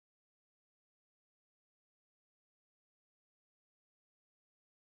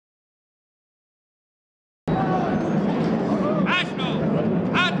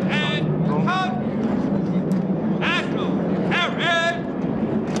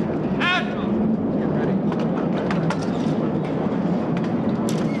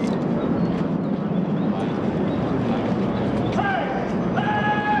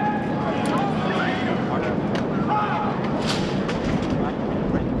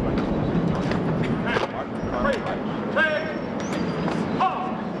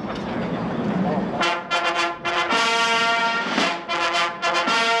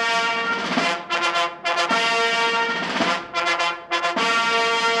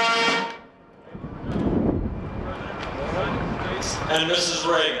and Mrs.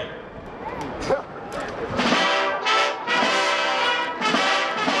 Reagan.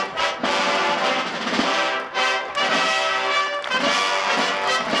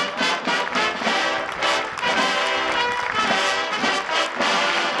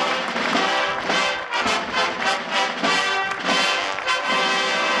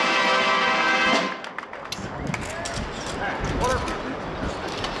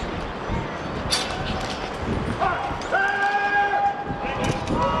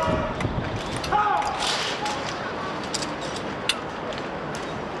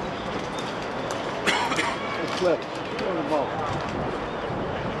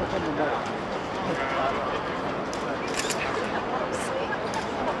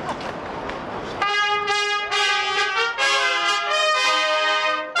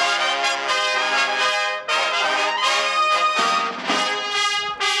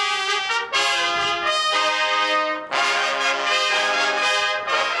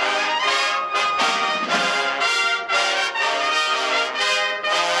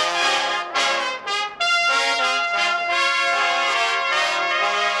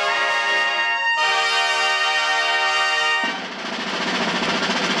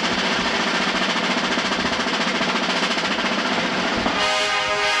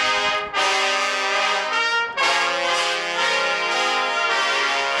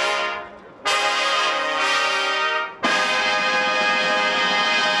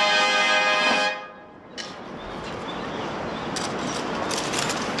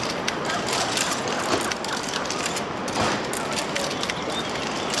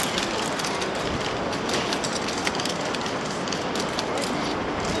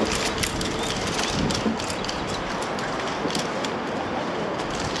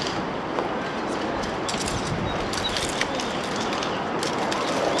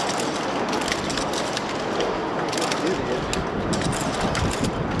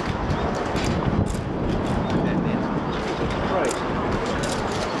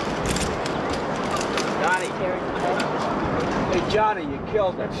 Johnny, you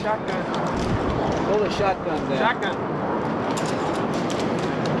killed that shotgun. Pull the shotgun down. Shotgun.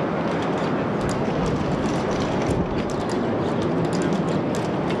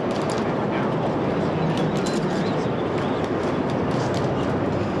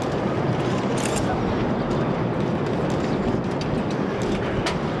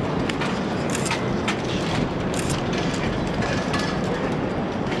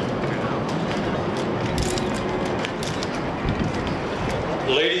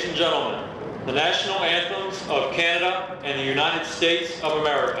 Ladies and gentlemen, the national anthems of Canada and the United States of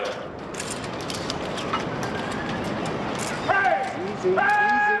America. Easy,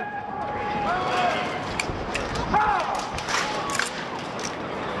 easy.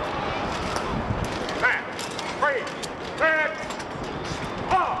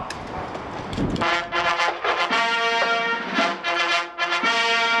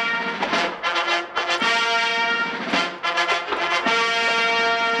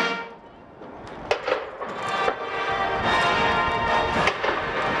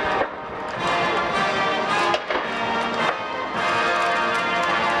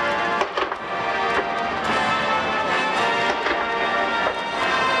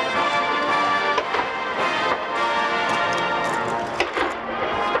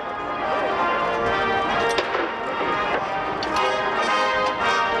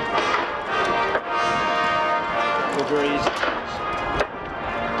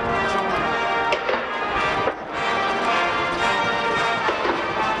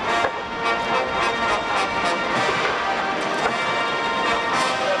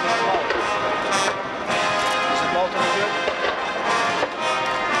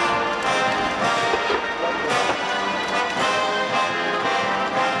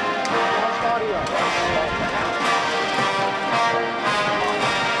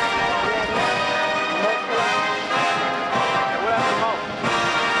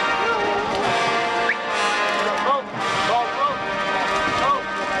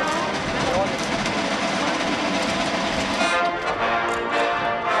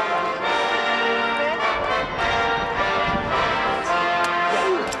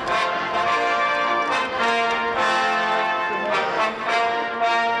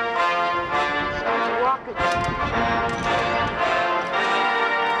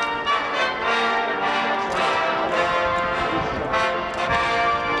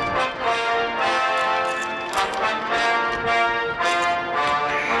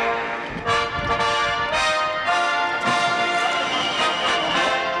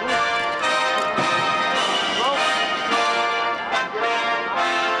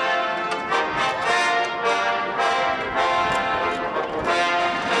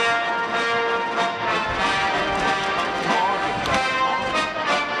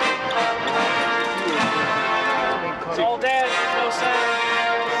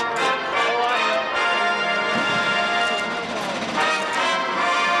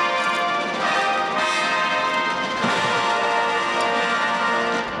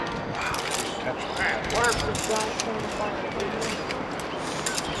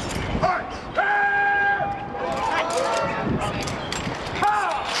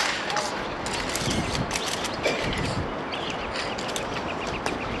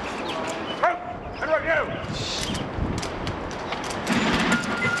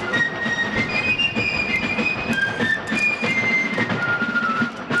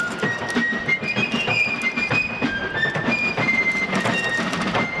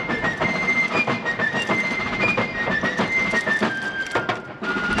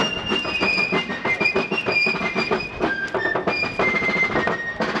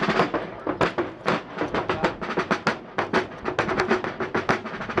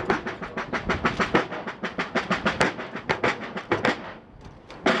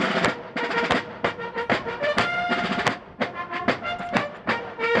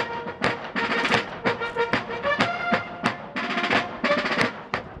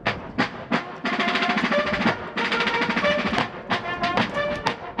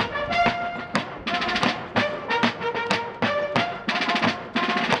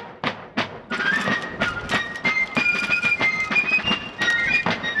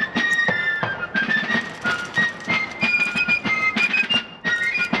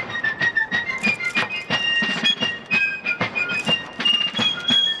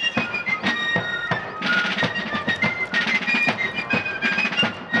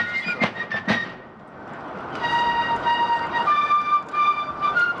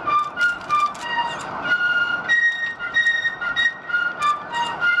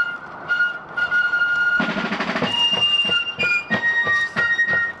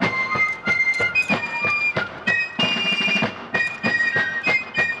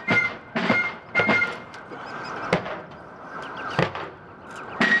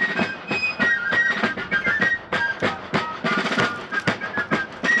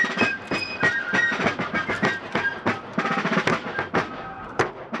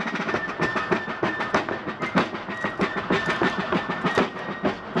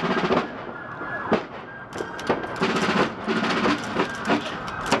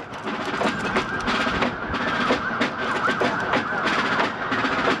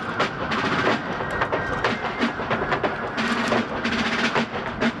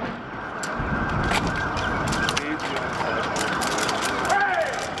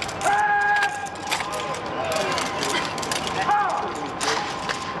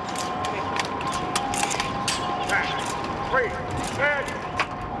 Head.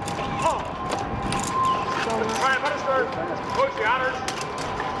 Oh. Prime Minister, push the honors.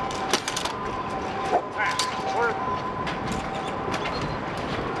 Pass. Work.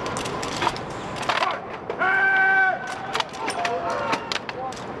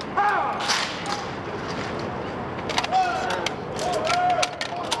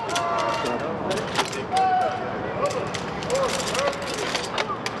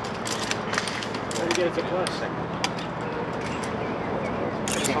 It's a plus. I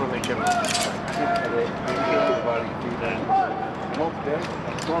just want to make sure.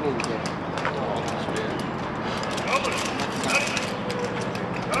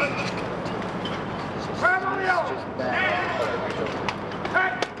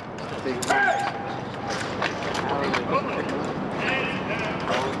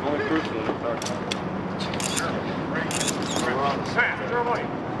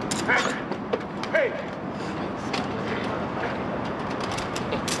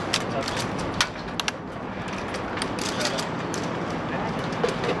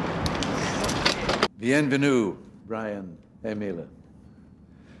 Bienvenue, Brian Emile.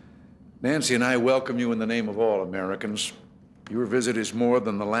 Nancy and I welcome you in the name of all Americans. Your visit is more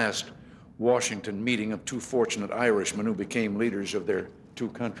than the last Washington meeting of two fortunate Irishmen who became leaders of their two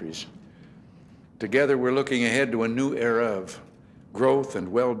countries. Together, we're looking ahead to a new era of growth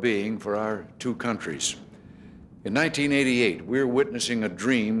and well-being for our two countries. In 1988, we're witnessing a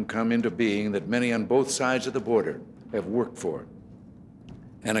dream come into being that many on both sides of the border have worked for.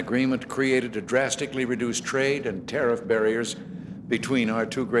 An agreement created to drastically reduce trade and tariff barriers between our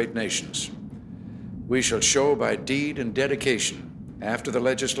two great nations. We shall show by deed and dedication, after the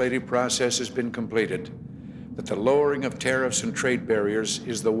legislative process has been completed, that the lowering of tariffs and trade barriers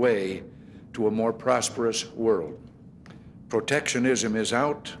is the way to a more prosperous world. Protectionism is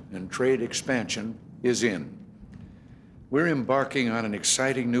out and trade expansion is in. We're embarking on an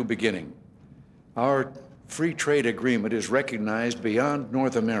exciting new beginning. Our free trade agreement is recognized beyond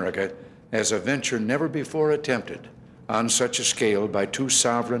North America as a venture never before attempted on such a scale by two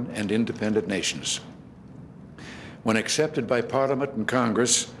sovereign and independent nations. When accepted by Parliament and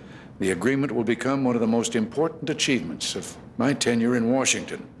Congress, the agreement will become one of the most important achievements of my tenure in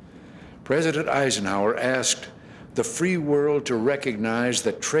Washington. President Eisenhower asked the free world to recognize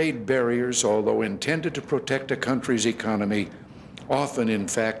that trade barriers, although intended to protect a country's economy, often, in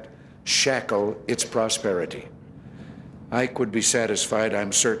fact, shackle its prosperity. I could be satisfied,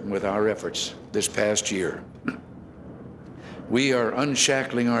 I'm certain, with our efforts this past year. We are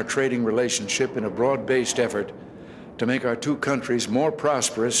unshackling our trading relationship in a broad-based effort to make our two countries more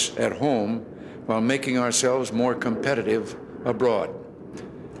prosperous at home while making ourselves more competitive abroad.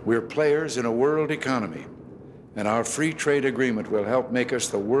 We're players in a world economy, and our free trade agreement will help make us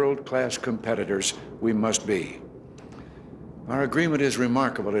the world-class competitors we must be. Our agreement is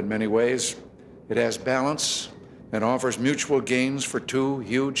remarkable in many ways. It has balance and offers mutual gains for two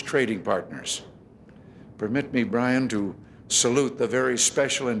huge trading partners. Permit me, Brian, to salute the very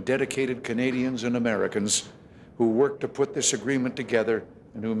special and dedicated Canadians and Americans who worked to put this agreement together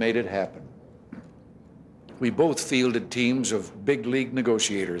and who made it happen. We both fielded teams of big league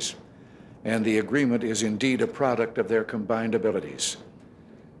negotiators, and the agreement is indeed a product of their combined abilities.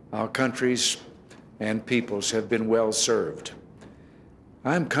 Our countries and peoples have been well served.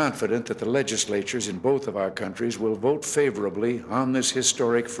 I'm confident that the legislatures in both of our countries will vote favorably on this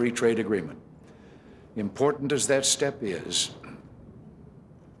historic free trade agreement. Important as that step is,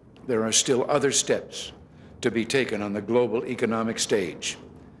 there are still other steps to be taken on the global economic stage.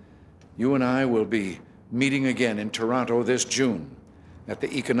 You and I will be meeting again in Toronto this June at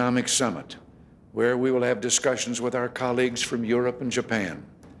the Economic Summit, where we will have discussions with our colleagues from Europe and Japan.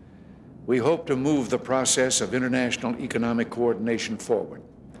 We hope to move the process of international economic coordination forward.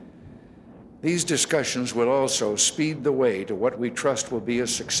 These discussions will also speed the way to what we trust will be a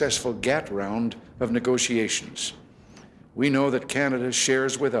successful GATT round of negotiations. We know that Canada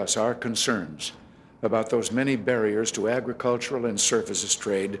shares with us our concerns about those many barriers to agricultural and services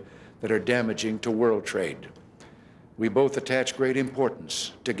trade that are damaging to world trade. We both attach great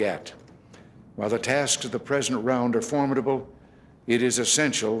importance to GATT. While the tasks of the present round are formidable, it is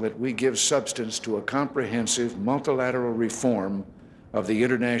essential that we give substance to a comprehensive multilateral reform of the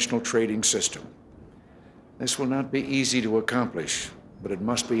international trading system. This will not be easy to accomplish, but it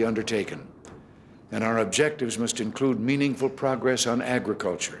must be undertaken. And our objectives must include meaningful progress on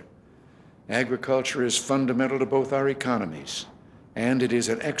agriculture. Agriculture is fundamental to both our economies, and it is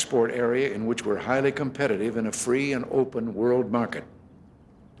an export area in which we're highly competitive in a free and open world market.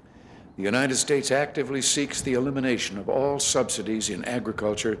 The United States actively seeks the elimination of all subsidies in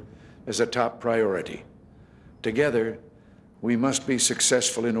agriculture as a top priority. Together, we must be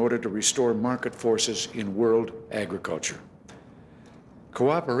successful in order to restore market forces in world agriculture.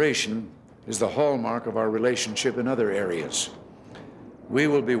 Cooperation is the hallmark of our relationship in other areas. We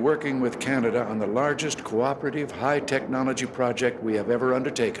will be working with Canada on the largest cooperative high-technology project we have ever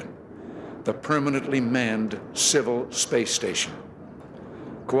undertaken, the permanently manned civil space station.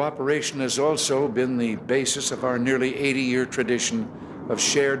 Cooperation has also been the basis of our nearly 80-year tradition of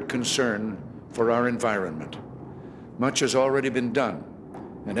shared concern for our environment. Much has already been done,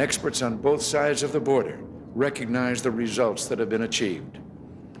 and experts on both sides of the border recognize the results that have been achieved.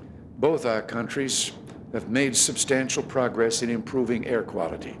 Both our countries have made substantial progress in improving air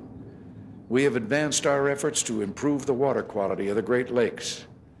quality. We have advanced our efforts to improve the water quality of the Great Lakes.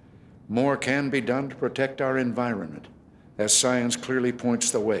 More can be done to protect our environment, as science clearly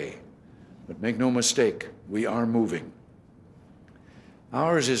points the way. But make no mistake, we are moving.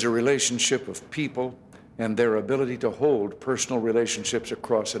 Ours is a relationship of people and their ability to hold personal relationships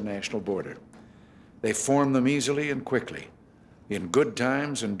across a national border. They form them easily and quickly, in good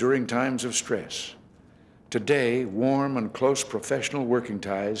times and during times of stress. Today, warm and close professional working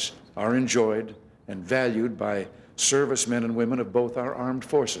ties are enjoyed and valued by servicemen and women of both our armed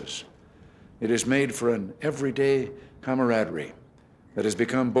forces. It is made for an everyday camaraderie that has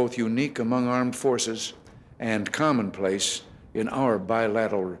become both unique among armed forces and commonplace in our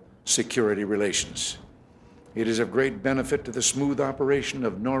bilateral security relations. It is of great benefit to the smooth operation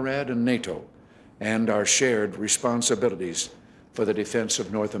of NORAD and NATO and our shared responsibilities for the defense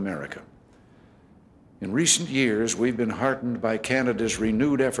of North America. In recent years, we've been heartened by Canada's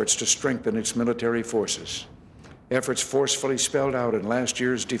renewed efforts to strengthen its military forces, efforts forcefully spelled out in last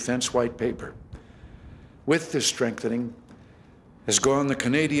year's Defense White Paper. With this strengthening has gone the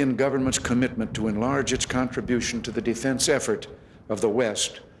Canadian government's commitment to enlarge its contribution to the defense effort of the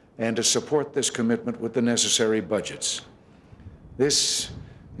West and to support this commitment with the necessary budgets. This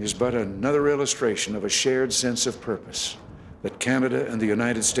is but another illustration of a shared sense of purpose that Canada and the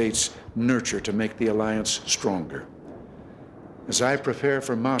United States nurture to make the alliance stronger. As I prepare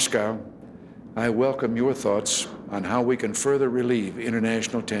for Moscow, I welcome your thoughts on how we can further relieve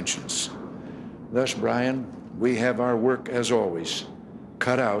international tensions. Thus, Brian, we have our work, as always,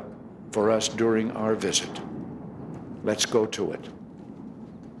 cut out for us during our visit. Let's go to it.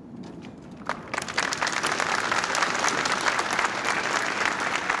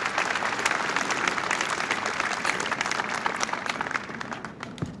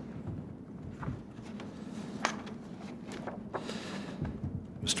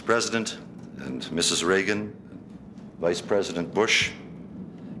 Mr. President and Mrs. Reagan, Vice President Bush,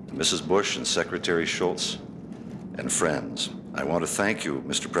 and Mrs. Bush and Secretary Schultz, and friends, I want to thank you,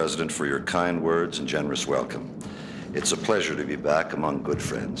 Mr. President, for your kind words and generous welcome. It's a pleasure to be back among good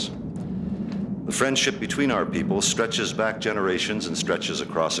friends. The friendship between our people stretches back generations and stretches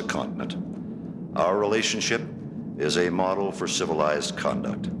across a continent. Our relationship is a model for civilized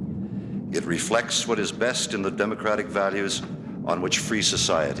conduct. It reflects what is best in the democratic values on which free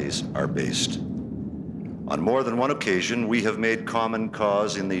societies are based. On more than one occasion, we have made common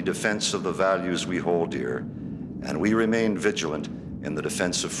cause in the defense of the values we hold dear, and we remain vigilant in the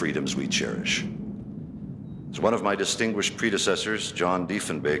defense of freedoms we cherish. As one of my distinguished predecessors, John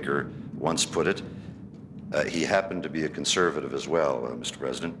Diefenbaker, once put it, he happened to be a conservative as well, Mr.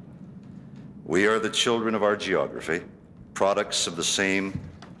 President. We are the children of our geography, products of the same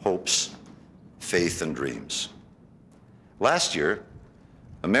hopes, faith, and dreams. Last year,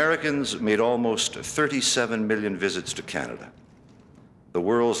 Americans made almost 37 million visits to Canada, the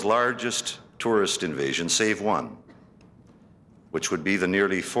world's largest tourist invasion, save one, which would be the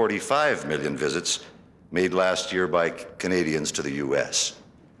nearly 45 million visits made last year by Canadians to the U.S.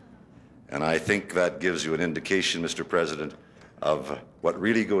 And I think that gives you an indication, Mr. President, of what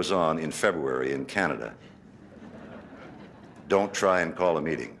really goes on in February in Canada. Don't try and call a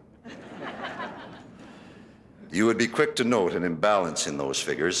meeting. You would be quick to note an imbalance in those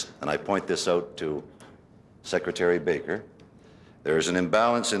figures, and I point this out to Secretary Baker. There is an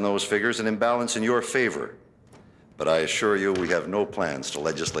imbalance in those figures, an imbalance in your favor, but I assure you we have no plans to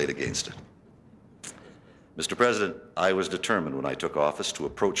legislate against it. Mr. President, I was determined when I took office to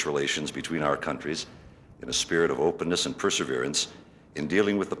approach relations between our countries in a spirit of openness and perseverance in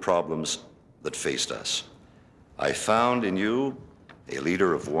dealing with the problems that faced us. I found in you a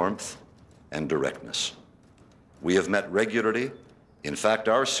leader of warmth and directness. We have met regularly. In fact,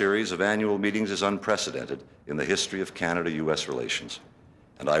 our series of annual meetings is unprecedented in the history of Canada-U.S. relations,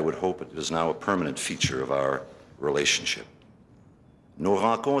 and I would hope it is now a permanent feature of our relationship. Nos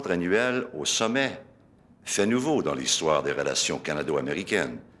rencontres annuelles au sommet, fait nouveau dans l'histoire des relations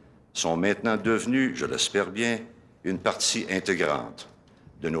canado-américaines, sont maintenant devenues, je l'espère bien, une partie intégrante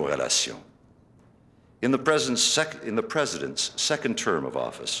de nos relations. In the President's second term of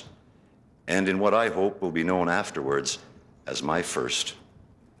office, and in what I hope will be known afterwards as my first,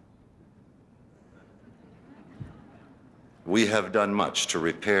 we have done much to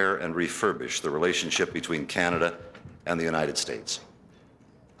repair and refurbish the relationship between Canada and the United States.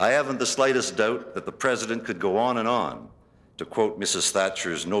 I haven't the slightest doubt that the President could go on, to quote Mrs.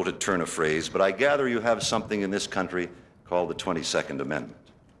 Thatcher's noted turn of phrase, but I gather you have something in this country called the 22nd Amendment.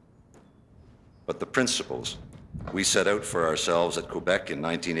 But the principles we set out for ourselves at Quebec in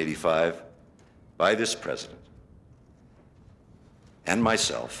 1985 by this President and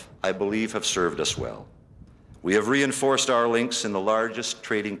myself, I believe, have served us well. We have reinforced our links in the largest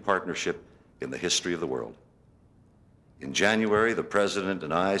trading partnership in the history of the world. In January, the President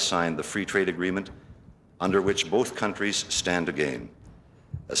and I signed the Free Trade Agreement under which both countries stand to gain.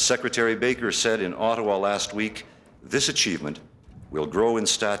 As Secretary Baker said in Ottawa last week, this achievement will grow in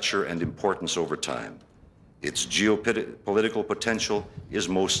stature and importance over time. Its geopolitical potential is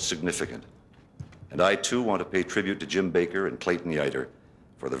most significant. And I, too, want to pay tribute to Jim Baker and Clayton Yiter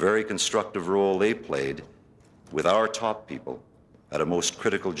for the very constructive role they played with our top people at a most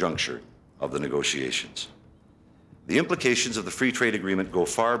critical juncture of the negotiations. The implications of the Free Trade Agreement go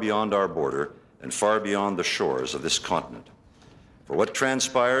far beyond our border and far beyond the shores of this continent. For what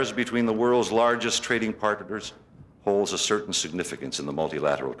transpires between the world's largest trading partners holds a certain significance in the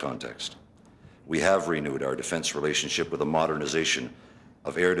multilateral context. We have renewed our defense relationship with a modernization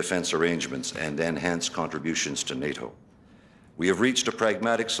of air defense arrangements and enhanced contributions to NATO. We have reached a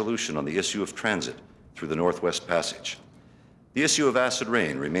pragmatic solution on the issue of transit through the Northwest Passage. The issue of acid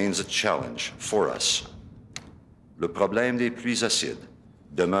rain remains a challenge for us. Le problème des pluies acides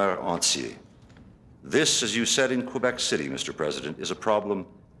demeure entier. This, as you said in Quebec City, Mr. President, is a problem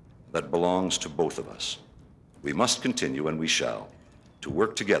that belongs to both of us. We must continue, and we shall, to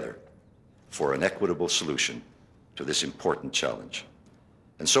work together for an equitable solution to this important challenge.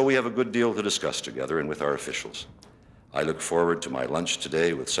 And so we have a good deal to discuss together and with our officials. I look forward to my lunch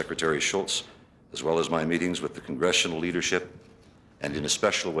today with Secretary Schultz, as well as my meetings with the congressional leadership, and in a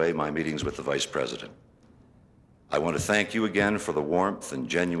special way, my meetings with the Vice President. I want to thank you again for the warmth and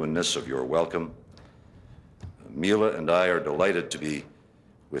genuineness of your welcome. Mila and I are delighted to be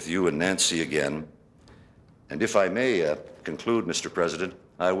with you and Nancy again. And if I may conclude, Mr. President,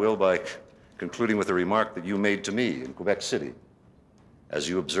 I will by concluding with a remark that you made to me in Quebec City, as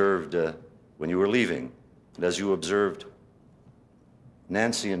you observed when you were leaving, and as you observed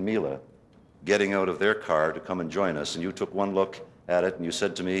Nancy and Mila getting out of their car to come and join us, and you took one look at it and you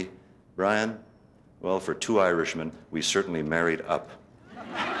said to me, Brian, well, for two Irishmen, we certainly married up.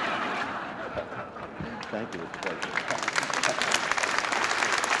 Thank you.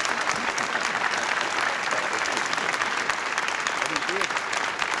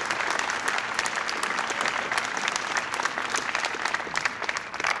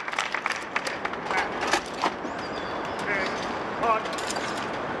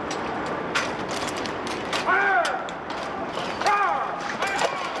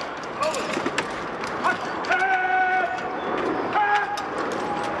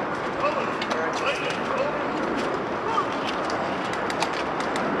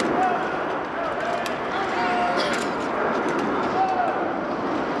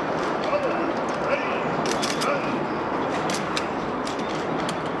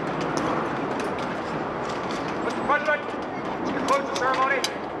 President, to conclude the ceremony,